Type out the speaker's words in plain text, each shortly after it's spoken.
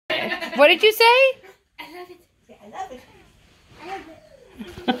What did you say? I love it. Yeah, I love it. I love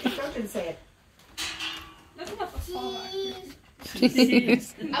it. Don't even say it. Look at the fall back here.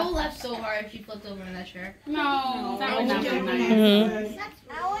 I will laugh so hard if she flipped over in that chair. No, that would not be nice.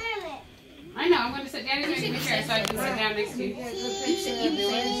 I want it. I know, I'm going to sit down in the chair so I can sit down next to you.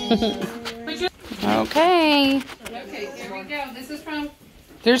 Okay. Okay, here we go. This is from...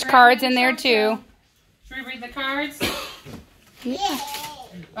 There's cards in there too. Should we read the cards? Yeah.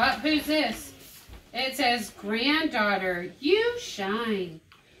 Who's this? It says, granddaughter, you shine.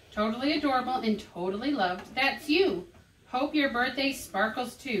 Totally adorable and totally loved. That's you. Hope your birthday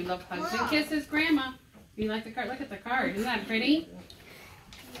sparkles too. Love, hugs, and kisses, Grandma. You like the card? Look at the card. Isn't that pretty?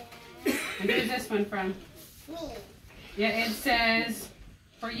 And who's this one from? Me. Yeah, it says,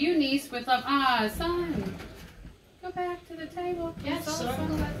 for you, niece, with love. Ah, son. Go back to the table. Yes,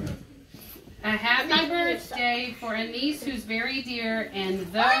 son. A happy birthday for a niece who's very dear and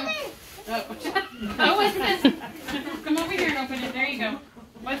though... Oh, what's this? Come over here and open it. There you go.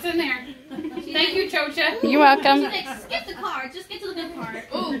 What's in there? Thank you, Chocha. You're welcome. Skip the card. Just get to the good part.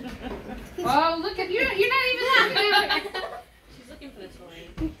 Ooh. Oh, look at you. You're not even looking at it. She's looking for the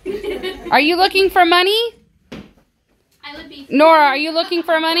toy. Are you looking for money? I would be. Nora, are you looking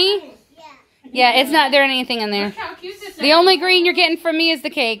for money? Yeah, it's not there anything in there. Look how cute this is. The only green you're getting from me is the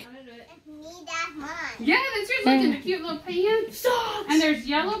cake. Yeah, that's yours. Look at the cute little pants. And there's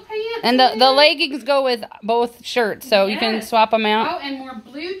yellow pants. And the leggings go with both shirts, so you can swap them out. Oh, and more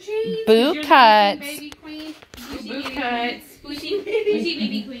blue jeans. Boot You're the cuts. Baby queen. Boot cuts. Bushy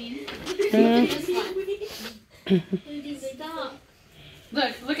baby queen. Mhm. Stop.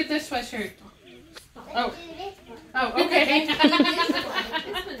 Look at this sweatshirt. Oh, okay. Let's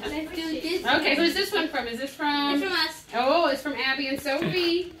do this. Okay, who's this one from? Is this It's from? from us. Oh, it's from Abby and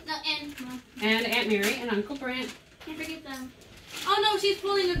Sophie. No, and Mom. And Aunt Mary and Uncle Brent. Can't forget them. Oh no, she's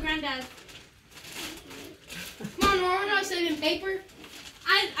pulling a granddad. Come on, Nora, we're not saving paper.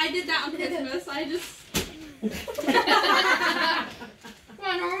 I did that on Christmas. I just. Come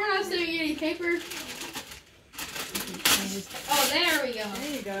on, Nora, we're not saving any paper. Oh, there we go.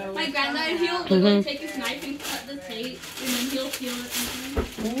 There you go. My granddad, he'll like, take his knife and cut the tape, and then he'll peel it.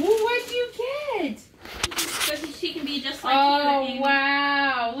 Ooh, what'd you get? So she can be just like Oh, you.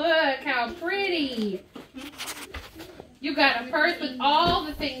 wow. Look how pretty. You got a purse with all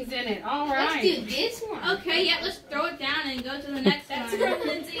the things in it. All right. Let's do this one. Okay, yeah, let's throw it down and go to the next one. That's from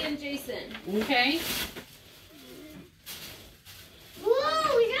Lindsay and Jason. Okay.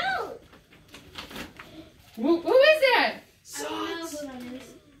 Whoa, we go. Who is that? I don't know who that is.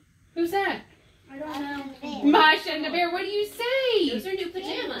 Who's that? I don't know. Masha and the Bear, what do you say? Those are new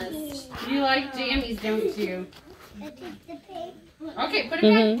pajamas. You like jammies, don't you? Okay, put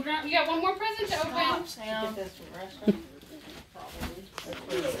it back. We got one more present to open.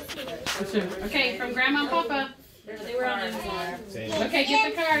 Okay, from Grandma and Papa. They were on Amazon. Okay,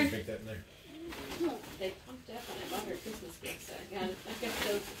 get the card. They pumped up and I bought her Christmas gifts. So I got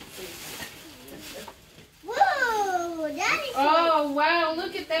those. Whoa, that is Oh, wow,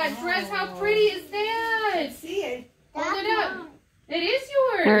 look at that dress. How pretty is that? See it. Hold it up. It is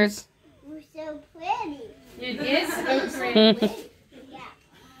yours. Hers. so pretty. It is so pretty.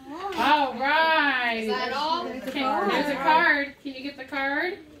 All right. Is that all? Okay, there's a card. Can you get the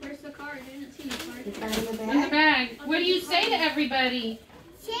card? Where's the card? I didn't see the card. In the bag. What do you say to everybody?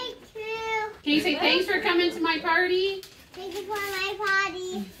 Thank you. Can you say thanks for coming to my party? Thank you for my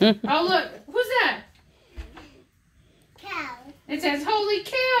party. Oh, look. Who's that? Cow. It says, holy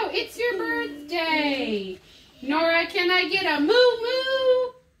cow, it's your birthday. Nora, can I get a moo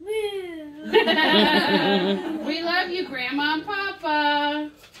moo? We love you, Grandma and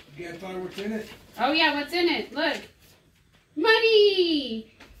Papa. You got thought what's in it? Oh, yeah, what's in it? Look.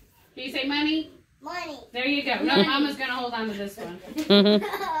 Money. Can you say money? Money. There you go. No, Mama's going to hold on to this one.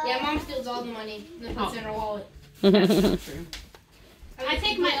 Yeah, Mom steals all the money and then puts it in her wallet. That's true. I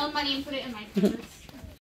take my own money and put it in my purse.